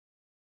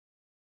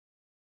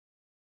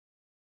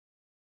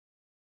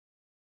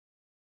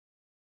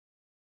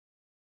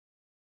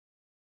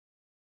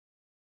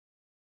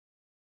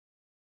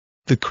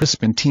The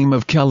Crispin team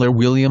of Keller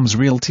Williams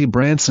Realty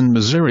Branson,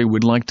 Missouri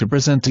would like to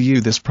present to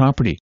you this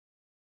property.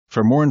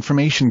 For more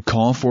information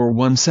call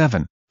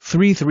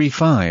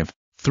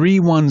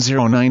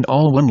 417-335-3109.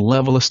 All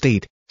one-level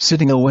estate,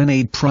 sitting on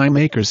 8 prime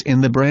acres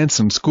in the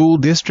Branson School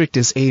District,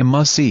 is a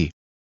must-see.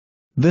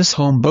 This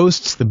home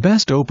boasts the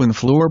best open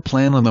floor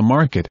plan on the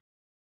market.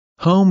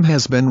 Home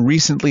has been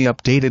recently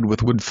updated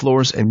with wood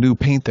floors and new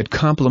paint that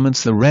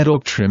complements the red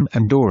oak trim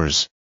and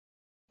doors.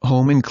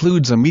 Home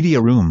includes a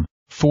media room,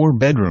 4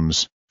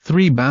 bedrooms,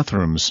 3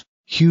 bathrooms,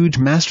 huge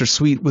master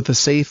suite with a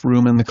safe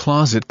room and the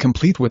closet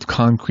complete with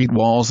concrete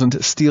walls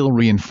and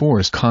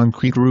steel-reinforced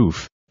concrete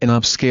roof, an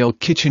upscale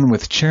kitchen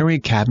with cherry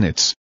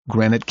cabinets,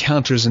 granite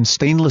counters and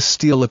stainless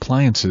steel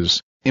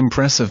appliances,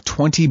 impressive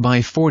 20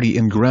 by 40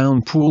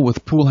 in-ground pool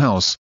with pool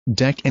house,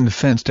 deck and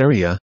fenced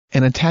area,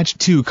 an attached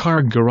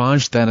 2-car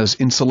garage that is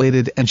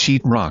insulated and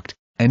sheet-rocked,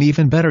 and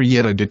even better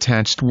yet a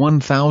detached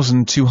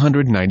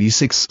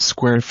 1,296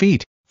 square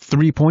feet,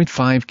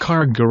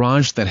 3.5-car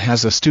garage that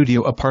has a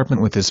studio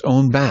apartment with its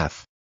own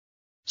bath.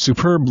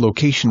 Superb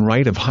location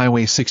right of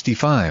Highway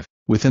 65,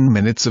 within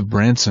minutes of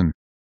Branson.